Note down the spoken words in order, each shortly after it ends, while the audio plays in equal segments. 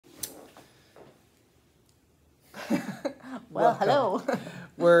Well, hello.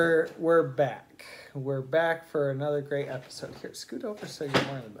 We're back. We're back for another great episode. Here, scoot over so you're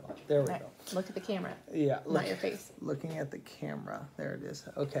more in the middle. There we go. Look at the camera. Yeah. Not your face. Looking at the camera. There it is.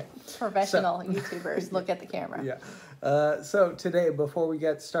 Okay. Professional YouTubers look at the camera. Yeah. So today, before we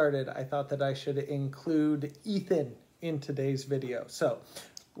get started, I thought that I should include Ethan in today's video. So,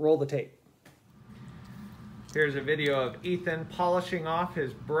 roll the tape. Here's a video of Ethan polishing off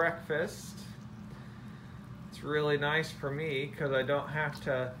his breakfast. It's really nice for me because I don't have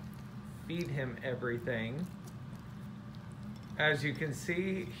to feed him everything. As you can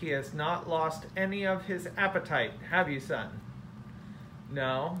see, he has not lost any of his appetite. Have you, son?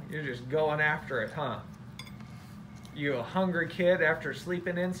 No, you're just going after it, huh? You a hungry kid after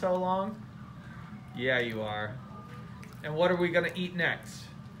sleeping in so long? Yeah, you are. And what are we gonna eat next?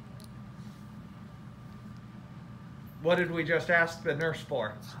 What did we just ask the nurse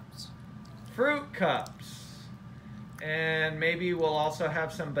for? Fruit cups. And maybe we'll also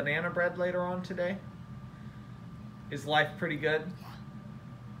have some banana bread later on today. Is life pretty good? Yeah.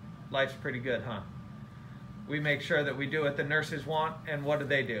 Life's pretty good, huh? We make sure that we do what the nurses want, and what do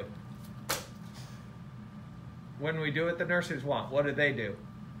they do? When we do what the nurses want, what do they do?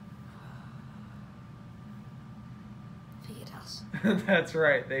 Feed us. That's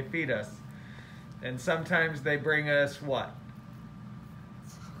right, they feed us. And sometimes they bring us what?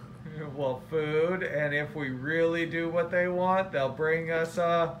 Well, food, and if we really do what they want, they'll bring us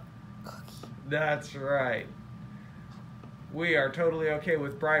a cookie. That's right. We are totally okay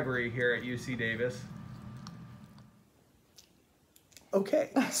with bribery here at UC Davis. Okay,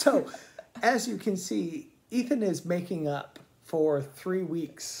 so as you can see, Ethan is making up for 3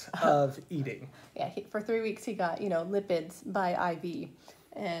 weeks of eating. Yeah, for 3 weeks he got, lipids by IV.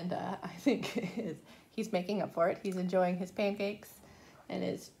 And I think he's making up for it. He's enjoying his pancakes and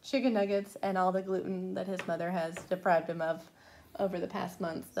his chicken nuggets and all the gluten that his mother has deprived him of over the past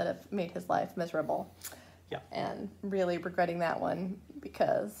months that have made his life miserable. Yeah. And really regretting that one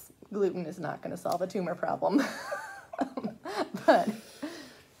because gluten is not going to solve a tumor problem. But,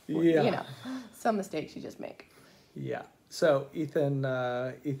 yeah. Some mistakes you just make. Yeah. So Ethan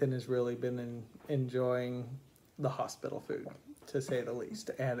has really been enjoying the hospital food, to say the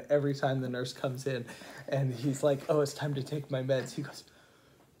least. And every time the nurse comes in and he's like, oh, it's time to take my meds, he goes,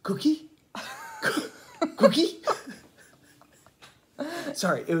 cookie? Cookie?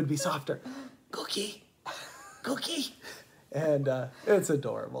 Sorry, it would be softer. Cookie? Cookie? And it's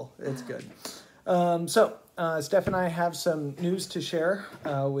adorable. It's good. So Steph and I have some news to share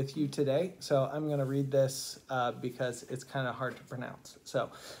with you today. So I'm going to read this because it's kind of hard to pronounce. So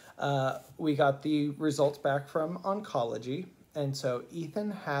we got the results back from oncology. And so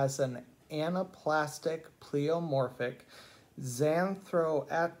Ethan has an anaplastic pleomorphic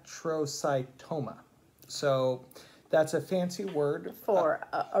xanthoastrocytoma. So that's a fancy word for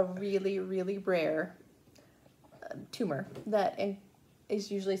a really, really rare tumor that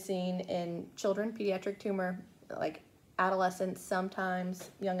is usually seen in children, pediatric tumor, like adolescents,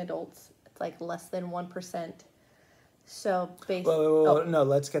 sometimes young adults. It's like less than 1%. So no,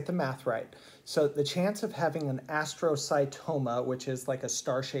 let's get the math right. So the chance of having an astrocytoma, which is like a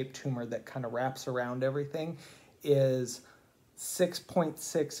star-shaped tumor that kind of wraps around everything, is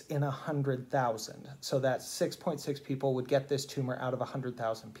 6.6 in 100,000. So that's 6.6 people would get this tumor out of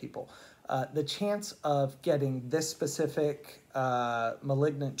 100,000 people. The chance of getting this specific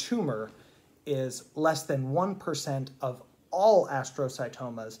malignant tumor is less than 1% of all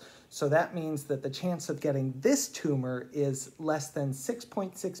astrocytomas. So that means that the chance of getting this tumor is less than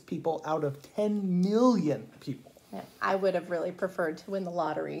 6.6 people out of 10 million people. Yeah, I would have really preferred to win the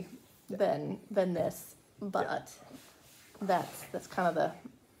lottery than this, but that's kind of the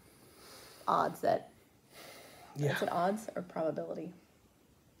odds that. Yeah. Is it odds or probability?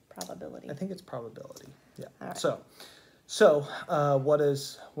 Probability. I think it's probability. Yeah. All right. So what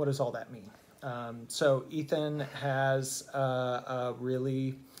does all that mean? So Ethan has a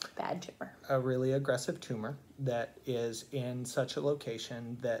really bad tumor, a really aggressive tumor that is in such a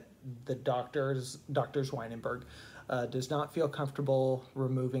location that the Dr. Weinenberg does not feel comfortable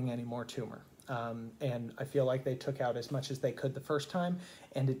removing any more tumor. And I feel like they took out as much as they could the first time,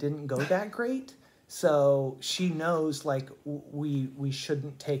 and it didn't go that great. So she knows, like, we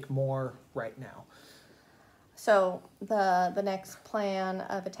shouldn't take more right now. So the next plan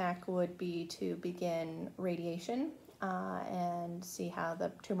of attack would be to begin radiation and see how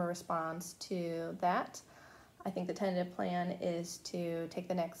the tumor responds to that. I think the tentative plan is to take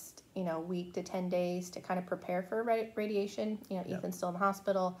the next week to 10 days to kind of prepare for radiation. Ethan's still in the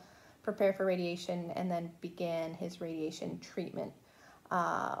hospital, prepare for radiation, and then begin his radiation treatment.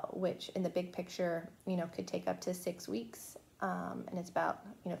 which in the big picture, could take up to 6 weeks. And it's about,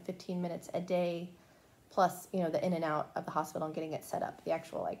 15 minutes a day, plus, the in and out of the hospital and getting it set up. The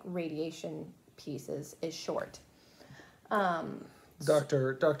actual like radiation piece is short.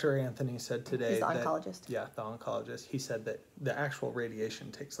 Dr. Anthony said today He's the that, oncologist. yeah, the oncologist, he said that the actual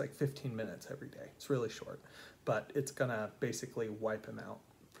radiation takes like 15 minutes every day. It's really short, but it's going to basically wipe him out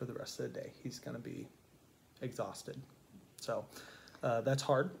for the rest of the day. He's going to be exhausted. So that's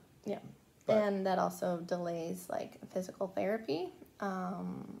hard. Yeah. And that also delays like physical therapy.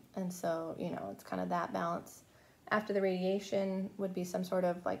 And so, it's kind of that balance. After the radiation would be some sort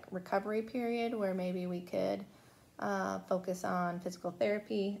of like recovery period where maybe we could focus on physical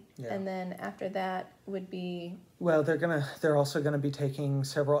therapy. Yeah. And then after that would be... Well, they're also going to be taking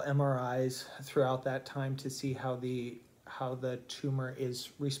several MRIs throughout that time to see how the tumor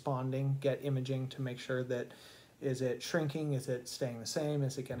is responding, get imaging to make sure that is it shrinking, is it staying the same,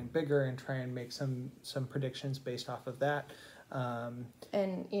 is it getting bigger, and try and make some predictions based off of that. And,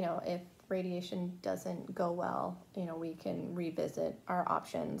 if radiation doesn't go well, we can revisit our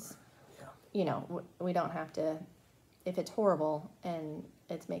options. Yeah. We don't have to, if it's horrible and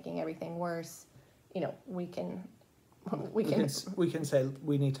it's making everything worse, we can say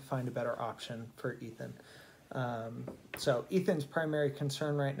we need to find a better option for Ethan. So Ethan's primary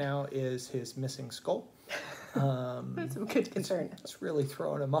concern right now is his missing skull. That's a good concern. It's really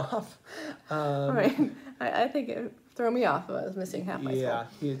throwing him off. Right. I think it threw me off if I was missing half my skull.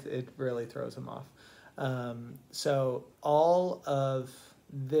 Yeah, it really throws him off. So all of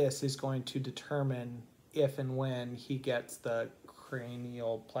this is going to determine if and when he gets the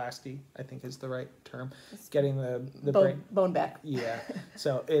cranioplasty, I think is the right term, getting the bone back. Yeah.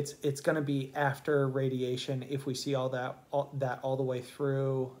 So it's going to be after radiation if we see all that all the way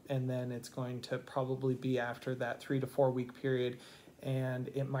through, and then it's going to probably be after that 3 to 4 week period, and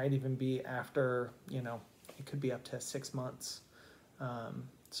it might even be after, it could be up to 6 months.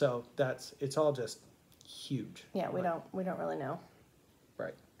 So it's all just huge. Yeah, we don't really know.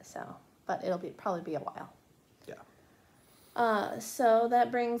 Right. So, but it'll probably be a while. Yeah. So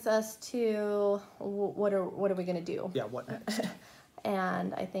that brings us to what are we going to do? Yeah, what next?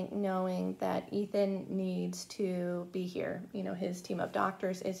 And I think knowing that Ethan needs to be here, his team of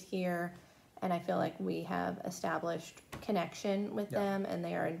doctors is here, and I feel like we have established connection with them, and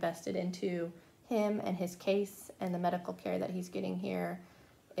they are invested into him and his case, and the medical care that he's getting here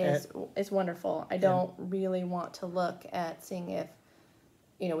is wonderful. I don't really want to look at seeing if,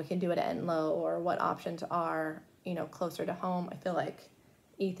 we can do it at Enloe or what options are, closer to home. I feel like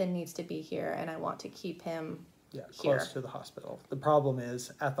Ethan needs to be here, and I want to keep him here. Close to the hospital. The problem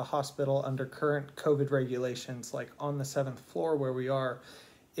is at the hospital under current COVID regulations, like on the 7th floor where we are,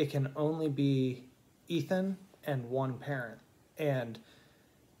 it can only be Ethan and one parent. And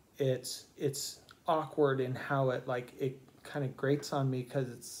it's awkward in how it kind of grates on me because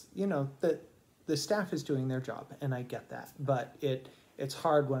it's, the staff is doing their job, and I get that. But it's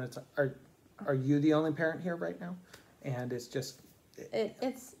hard when it's, are you the only parent here right now? And it's just...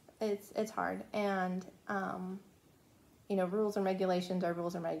 It's hard. And, rules and regulations are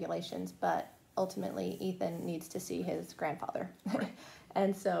rules and regulations, but ultimately Ethan needs to see his grandfather. Right.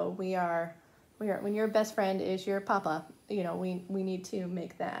 And so we are, when your best friend is your papa, we need to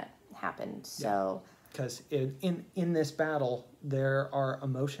make that happen. So... Because in this battle, there are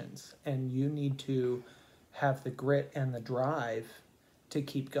emotions, and you need to have the grit and the drive to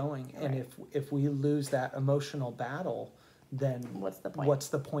keep going. Right. And if we lose that emotional battle, then what's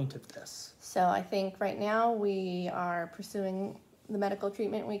the point of this? So I think right now we are pursuing the medical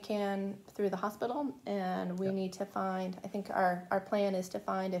treatment we can through the hospital, and we need to find, I think our plan is to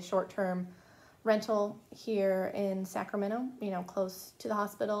find a short-term rental here in Sacramento, close to the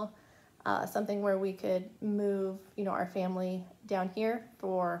hospital. Something where we could move, our family down here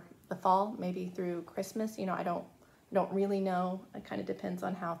for the fall, maybe through Christmas. I don't really know. It kind of depends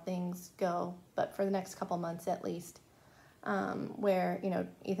on how things go, but for the next couple months at least, where,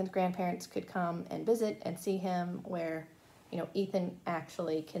 Ethan's grandparents could come and visit and see him, where, Ethan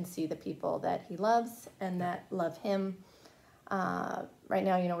actually can see the people that he loves and that love him. Right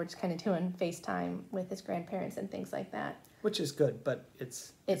now, we're just kind of doing FaceTime with his grandparents and things like that. Which is good, but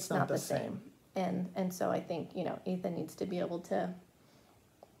it's not the same. And so I think, Ethan needs to be able to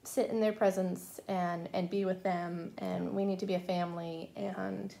sit in their presence and be with them, and we need to be a family.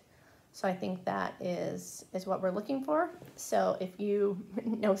 And so I think that is what we're looking for. So if you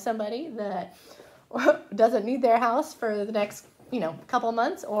know somebody that doesn't need their house for the next a couple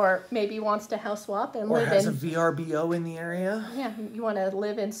months, or maybe wants to house swap and or live has in a VRBO in the area. Yeah, you want to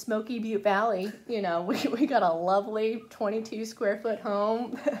live in Smoky Butte Valley. We got a lovely 22 square foot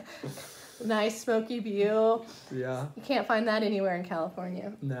home, nice smoky view. Yeah. You can't find that anywhere in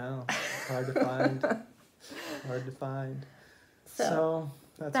California. No, it's hard to find. Hard to find. So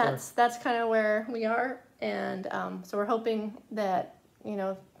that's kind of where we are, and so we're hoping that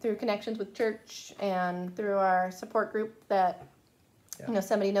through connections with church and through our support group that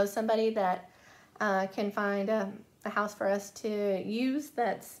somebody knows somebody that can find a house for us to use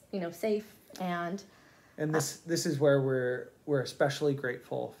that's safe and this is where we're especially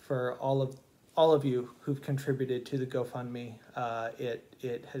grateful for all of you who've contributed to the GoFundMe.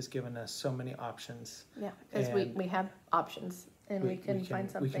 It has given us so many options. Yeah, because we have options and we can find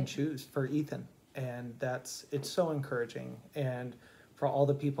something. We can choose for Ethan, and it's so encouraging. And for all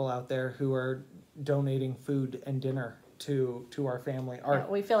the people out there who are donating food and dinner to our family.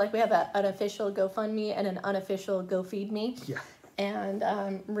 We feel like we have an official GoFundMe and an unofficial GoFeedMe. Yeah. And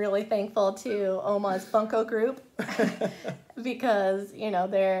I'm really thankful to Oma's Bunko group because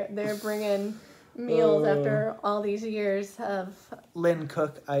they're bringing meals after all these years of. Lynn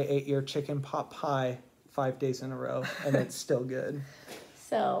Cook, I ate your chicken pot pie 5 days in a row, and it's still good.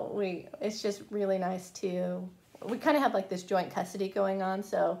 So it's just really nice we kind of have like this joint custody going on.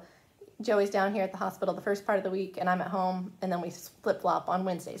 So Joey's down here at the hospital the first part of the week, and I'm at home, and then we flip-flop on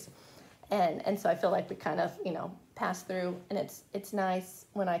Wednesdays. And so I feel like we kind of, pass through, and it's nice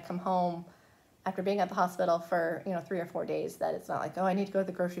when I come home after being at the hospital for, 3 or 4 days, that it's not like, oh, I need to go to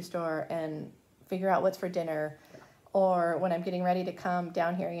the grocery store and figure out what's for dinner. Or when I'm getting ready to come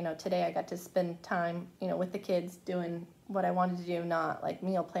down here, today I got to spend time, with the kids doing what I wanted to do, not like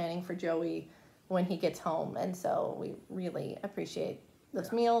meal planning for Joey when he gets home. And so we really appreciate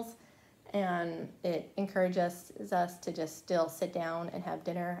those meals. And it encourages us to just still sit down and have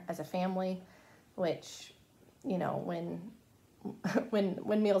dinner as a family, which, when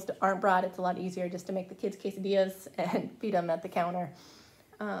meals aren't brought, it's a lot easier just to make the kids quesadillas and feed them at the counter.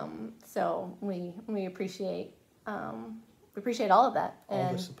 So we appreciate all of that.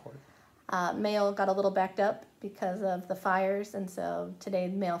 All the support. Mail got a little backed up because of the fires, and so today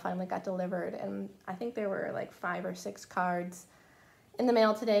the mail finally got delivered, and I think there were like 5 or 6 cards in the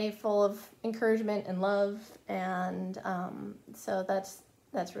mail today full of encouragement and love, and so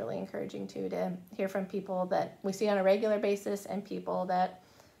that's really encouraging too, to hear from people that we see on a regular basis and people that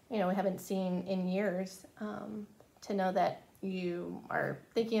we haven't seen in years, to know that you are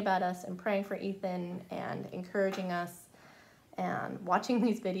thinking about us and praying for Ethan and encouraging us and watching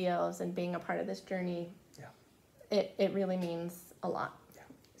these videos and being a part of this journey. Yeah, it really means a lot. Yeah.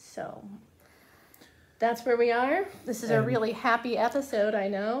 So that's where we are. This is a really happy episode, I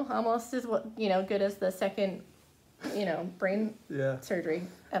know. Almost as good as the second, brain surgery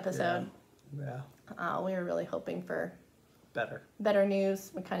episode. Yeah. We were really hoping for better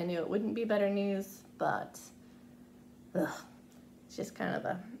news. We kind of knew it wouldn't be better news, but it's just kind of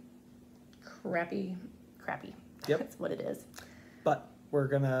a crappy. Yep. That's what it is. But we're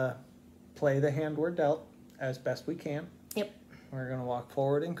gonna play the hand we're dealt as best we can. Yep. We're gonna walk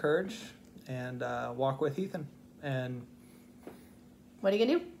forward, encourage, and walk with Ethan. And what are you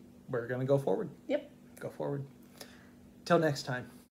gonna do? We're gonna go forward. Yep. Go forward. Till next time.